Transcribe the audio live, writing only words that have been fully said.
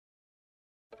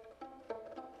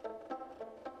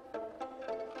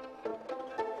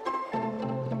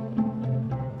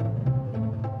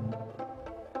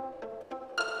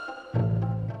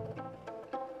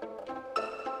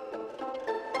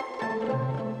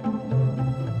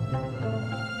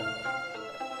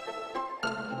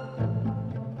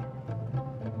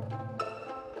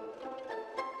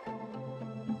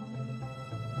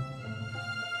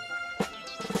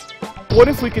what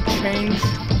if we could change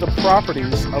the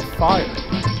properties of fire?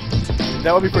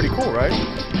 That would be pretty cool, right?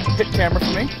 Hit camera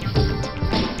for me.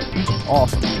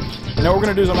 Awesome. Now what we're going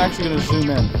to do is I'm actually going to zoom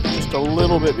in just a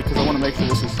little bit because I want to make sure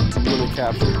this is really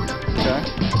captured. Okay?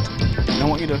 And I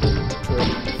want you to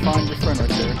find your friend right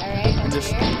there. And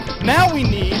just, now we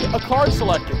need a card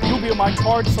selector. You'll be my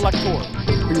card selector.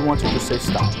 Or you want to just say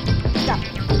stop. Stop.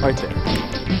 Right there.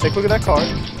 Take a look at that card.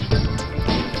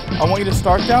 I want you to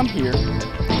start down here.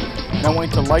 And I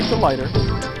want you to light the lighter.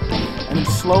 And then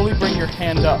slowly bring your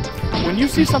hand up. When you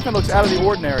see something that looks out of the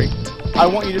ordinary, I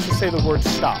want you just to say the word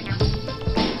stop.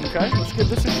 Okay, let's give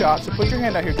this a shot. So put your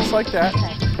hand out here just like that.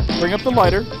 Bring up the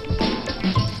lighter.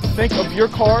 Think of your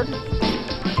card.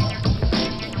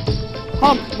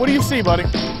 Hump, what do you see, buddy?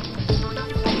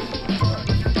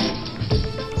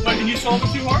 And you saw the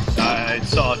two hearts? I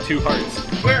saw two hearts.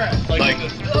 Where at?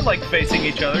 Like facing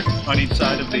each other on each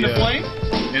side of in the flame?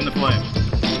 In the flame.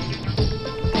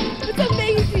 It's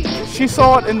amazing. She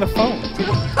saw it in the phone.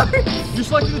 Two hearts. You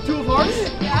selected the two of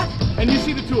hearts? Yeah. And you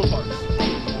see the two of hearts?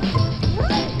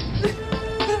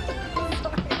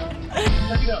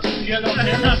 Check it out. You have that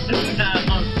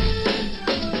camera?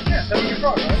 Yeah, that was your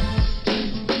card, right?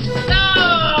 No!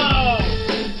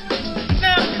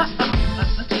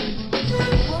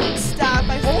 Won't stop.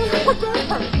 I see it.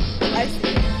 I see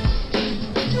it.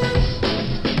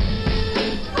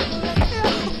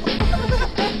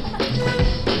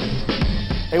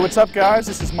 Hey, what's up, guys?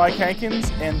 This is Mike Hankins,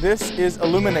 and this is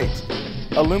Illumin8.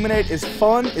 Illumin8 is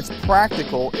fun, it's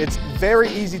practical, it's very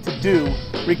easy to do,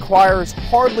 requires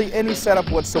hardly any setup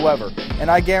whatsoever.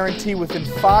 And I guarantee within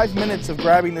 5 minutes of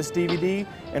grabbing this DVD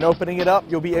and opening it up,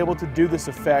 you'll be able to do this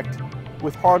effect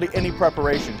with hardly any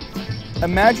preparation.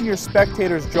 Imagine your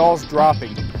spectators' jaws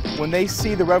dropping when they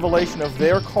see the revelation of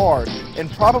their card in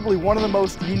probably one of the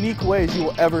most unique ways you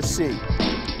will ever see.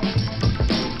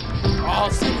 Oh,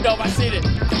 super dope, I seen it.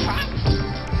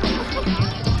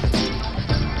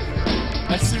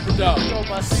 That's super dope.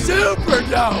 Super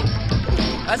dope!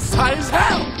 That's tight as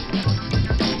hell!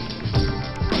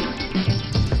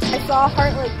 I saw a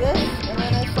heart like this, and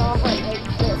then I saw a heart like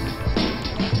this.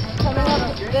 Coming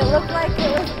up, it looked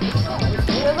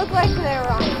like they were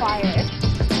on fire.